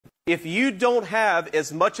If you don't have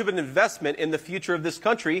as much of an investment in the future of this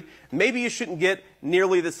country, maybe you shouldn't get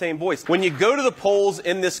nearly the same voice. When you go to the polls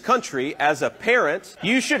in this country as a parent,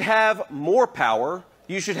 you should have more power.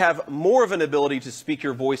 You should have more of an ability to speak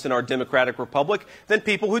your voice in our democratic republic than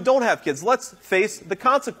people who don't have kids. Let's face the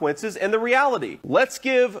consequences and the reality. Let's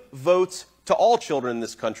give votes to all children in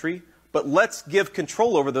this country, but let's give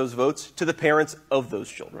control over those votes to the parents of those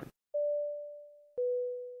children.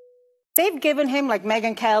 They've given him, like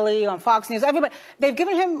Megyn Kelly on Fox News, everybody, they've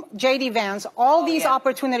given him, J.D. Vance, all these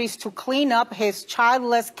opportunities to clean up his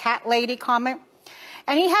childless cat lady comment.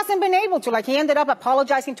 And he hasn't been able to. Like, he ended up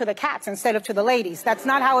apologizing to the cats instead of to the ladies. That's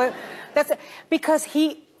not how it, because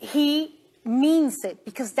he means it,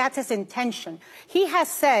 because that's his intention. He has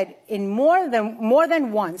said in more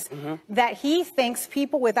than once that he thinks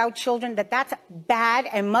people without children, that's bad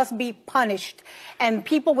and must be punished, and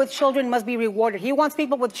people with children must be rewarded. He wants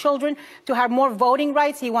people with children to have more voting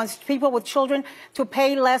rights. He wants people with children to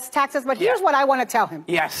pay less taxes. But here's what I want to tell him.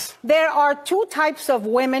 Yes. There are two types of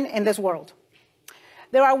women in this world.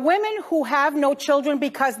 There are women who have no children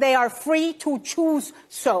because they are free to choose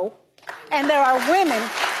so, and there are women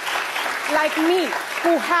like me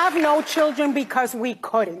who have no children because we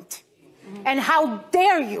couldn't. And how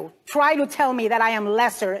dare you try to tell me that I am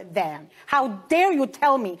lesser than? How dare you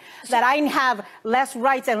tell me that I have less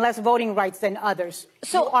rights and less voting rights than others?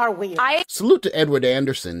 So are we. Salute to Edward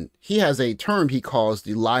Anderson. He has a term he calls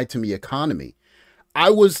the lie to me economy. I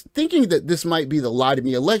was thinking that this might be the lie to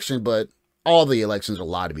me election, but all the elections are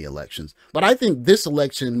lie to me elections. But I think this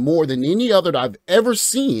election, more than any other that I've ever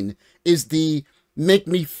seen, is the make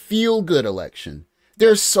me feel good election.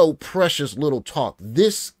 There's so precious little talk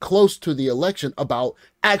this close to the election about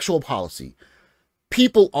actual policy.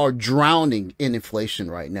 People are drowning in inflation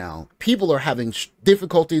right now. People are having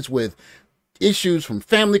difficulties with issues from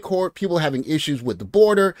family court. People are having issues with the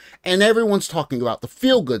border. And everyone's talking about the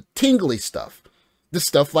feel-good, tingly stuff. The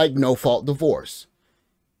stuff like no-fault divorce.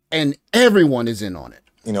 And everyone is in on it.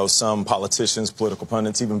 You know, some politicians, political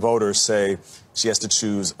pundits, even voters say she has to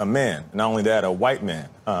choose a man. Not only that, a white man,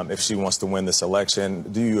 if she wants to win this election.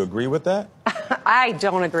 Do you agree with that? I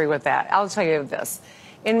don't agree with that. I'll tell you this.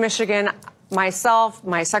 In Michigan, myself,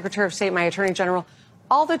 my Secretary of State, my Attorney General,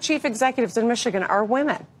 all the chief executives in Michigan are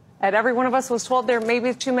women. And every one of us was told there may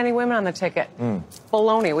be too many women on the ticket.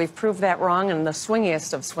 Baloney. We've proved that wrong in the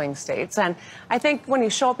swingiest of swing states. And I think when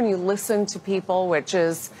you show up and you listen to people, which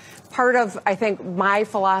is part of, I think, my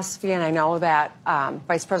philosophy, and I know that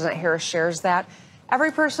Vice President Harris shares that,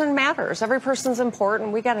 every person matters. Every person's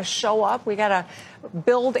important. We got to show up. We got to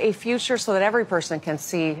build a future so that every person can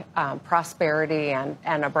see prosperity and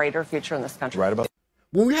a brighter future in this country. Right about.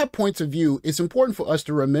 When we have points of view, it's important for us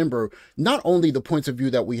to remember not only the points of view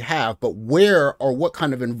that we have, but where or what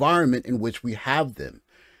kind of environment in which we have them.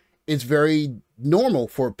 It's very normal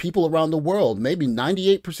for people around the world. Maybe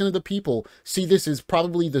 98% of the people see this as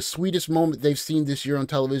probably the sweetest moment they've seen this year on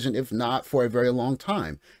television, if not for a very long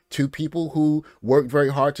time. Two people who worked very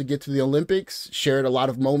hard to get to the Olympics, shared a lot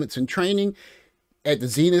of moments in training. At the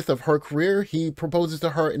zenith of her career, he proposes to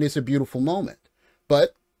her, and it's a beautiful moment.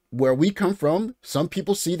 But where we come from, some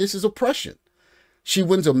people see this as oppression. She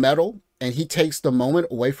wins a medal, and he takes the moment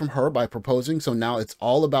away from her by proposing. So now it's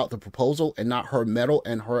all about the proposal and not her medal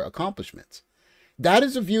and her accomplishments. That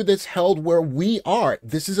is a view that's held where we are.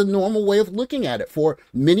 This is a normal way of looking at it for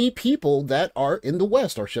many people that are in the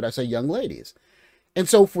West, or should I say young ladies. And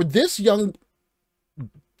so for this young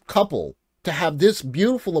couple to have this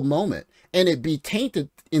beautiful a moment and it be tainted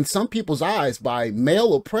in some people's eyes by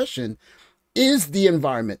male oppression is the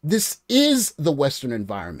environment. This is the Western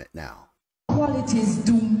environment now. Qualities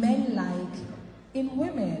do men like in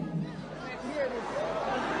women?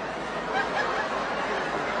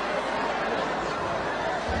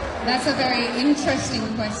 That's a very interesting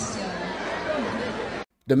question.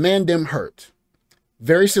 The man dem hurt.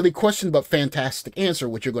 Very silly question, but fantastic answer,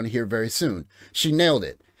 which you're going to hear very soon. She nailed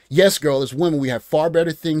it. Yes, girl, as women, we have far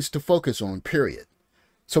better things to focus on, period.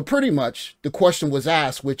 So pretty much the question was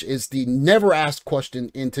asked, which is the never asked question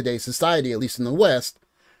in today's society, at least in the West.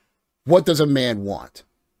 What does a man want?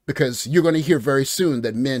 Because you're going to hear very soon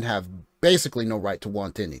that men have basically no right to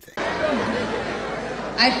want anything.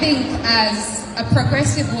 I think as a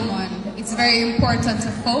progressive woman, it's very important to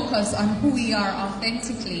focus on who we are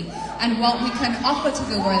authentically and what we can offer to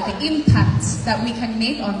the world, the impact that we can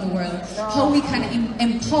make on the world, how we can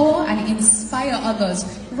empower and inspire others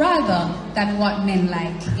rather than what men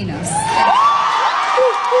like in us.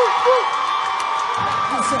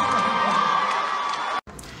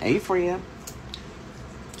 Hey, Freya.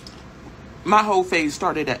 My whole phase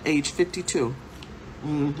started at age 52.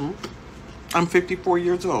 I'm 54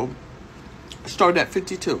 years old. I started at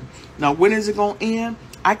 52. Now, when is it going to end?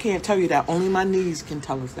 I can't tell you that. Only my knees can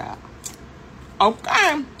tell us that.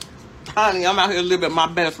 Okay. Honey, I'm out here living my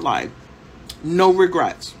best life. No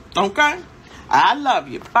regrets. Okay? I love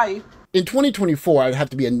you. Bye. In 2024, I'd have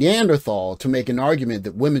to be a Neanderthal to make an argument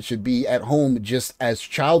that women should be at home just as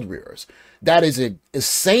child rearers. That is an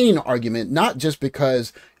insane argument, not just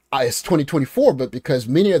because it's 2024, but because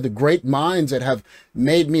many of the great minds that have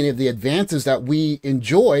made many of the advances that we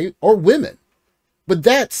enjoy are women. But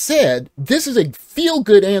that said, this is a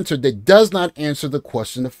feel-good answer that does not answer the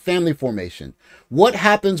question of family formation. What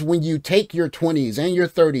happens when you take your 20s and your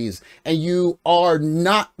 30s and you are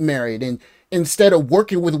not married, and instead of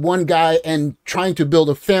working with one guy and trying to build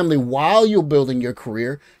a family while you're building your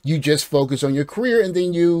career, you just focus on your career, and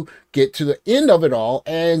then you get to the end of it all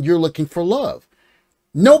and you're looking for love?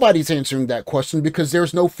 Nobody's answering that question because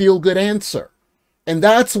there's no feel-good answer. And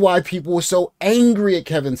that's why people were so angry at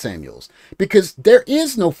Kevin Samuels, because there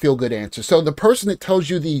is no feel-good answer. So the person that tells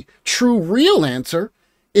you the true, real answer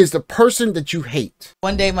is the person that you hate.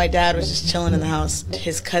 One day my dad was just chilling in the house.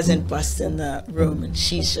 His cousin busts in the room and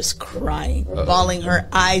she's just crying, bawling her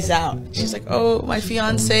eyes out. She's like, oh, my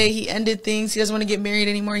fiance, he ended things. He doesn't want to get married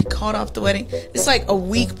anymore. He called off the wedding. It's like a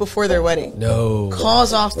week before their wedding. No.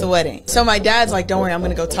 Calls off the wedding. So my dad's like, don't worry, I'm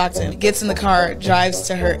going to go talk to him. Gets in the car, drives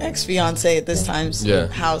to her ex-fiance at this time's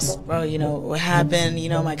house. Bro, you know, what happened? You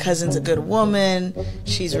know, my cousin's a good woman.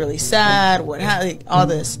 She's really sad. What happened? All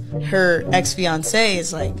this. Her ex-fiance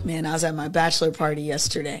is like, man, I was at my bachelor party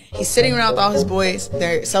yesterday. He's sitting around with all his boys.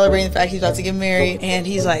 They're celebrating the fact he's about to get married. And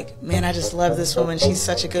he's like, man, I just love this woman. She's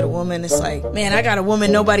such a good woman. It's like, man, I got a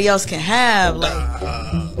woman nobody else can have. Like,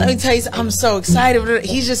 let me tell you, I'm so excited.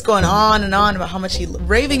 He's just going on and on about how much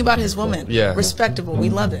raving about his woman. Yeah. Respectable.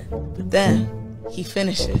 We love it. But then he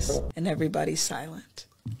finishes and everybody's silent.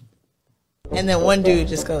 And then one dude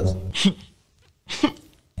just goes,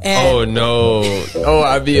 and oh no! Oh,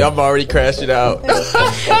 I'm already crashing out.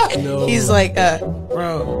 No. He's like,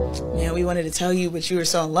 bro, man, we wanted to tell you, but you were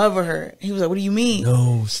so in love with her. He was like, what do you mean?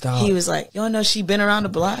 No, stop. He was like, you don't know she been around the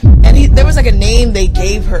block? And there was like a name they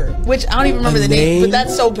gave her, which I don't even remember the name, but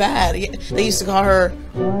that's so bad. They used to call her,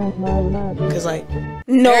 because like,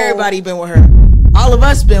 no, everybody been with her. All of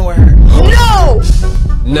us been with her. No!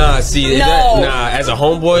 Nah, see, as a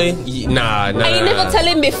homeboy, nah. And you never tell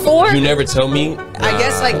him before? You never tell me? Nah. I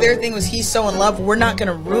guess like their thing was he's so in love, we're not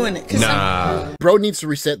gonna ruin it. Nah. Bro needs to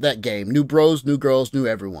reset that game. New bros, new girls, new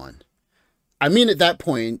everyone. I mean, at that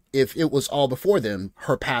point, if it was all before them,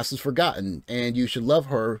 her past is forgotten, and you should love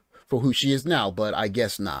her for who she is now, but I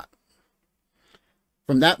guess not.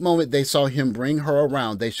 From that moment they saw him bring her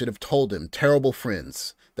around, they should have told him, terrible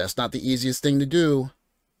friends. That's not the easiest thing to do.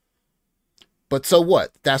 But so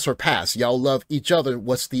what? That's her past. Y'all love each other.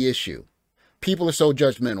 What's the issue? People are so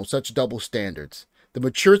judgmental, such double standards. The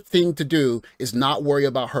mature thing to do is not worry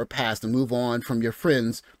about her past and move on from your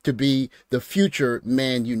friends to be the future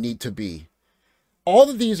man you need to be. All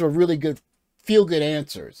of these are really good, feel-good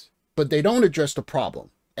answers, but they don't address the problem.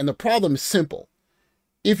 And the problem is simple.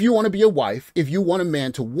 If you want to be a wife, if you want a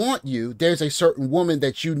man to want you, there's a certain woman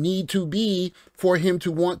that you need to be for him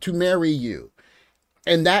to want to marry you.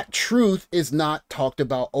 And that truth is not talked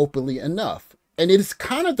about openly enough. And it is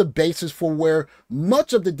kind of the basis for where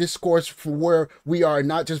much of the discourse for where we are,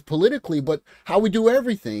 not just politically, but how we do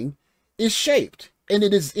everything, is shaped. And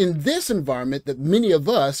it is in this environment that many of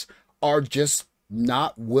us are just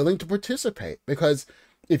not willing to participate. Because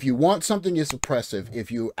if you want something, it's oppressive. If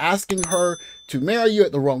you're asking her to marry you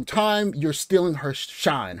at the wrong time, you're stealing her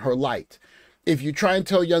shine, her light. If you try and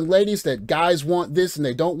tell young ladies that guys want this and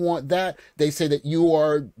they don't want that, they say that you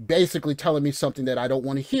are basically telling me something that I don't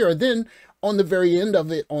want to hear. Then on the very end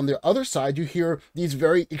of it, on the other side, you hear these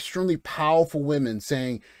very extremely powerful women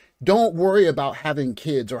saying, don't worry about having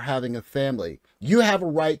kids or having a family. You have a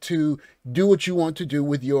right to do what you want to do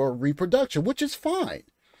with your reproduction, which is fine.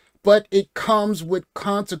 But it comes with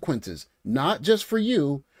consequences, not just for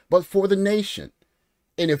you, but for the nation.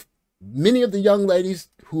 And if many of the young ladies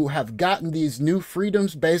who have gotten these new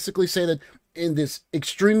freedoms basically say that in this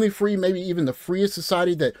extremely free, maybe even the freest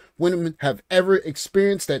society that women have ever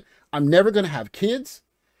experienced, that I'm never going to have kids,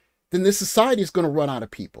 then this society is going to run out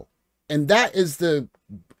of people. And that is the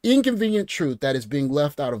inconvenient truth that is being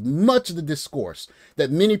left out of much of the discourse that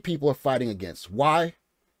many people are fighting against. Why?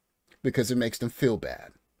 Because it makes them feel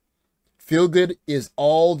bad. Feel good is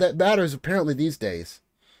all that matters apparently these days.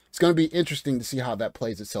 It's going to be interesting to see how that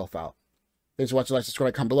plays itself out. Thanks for watching. Like,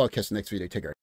 subscribe, comment below. Catch you next video. Take care.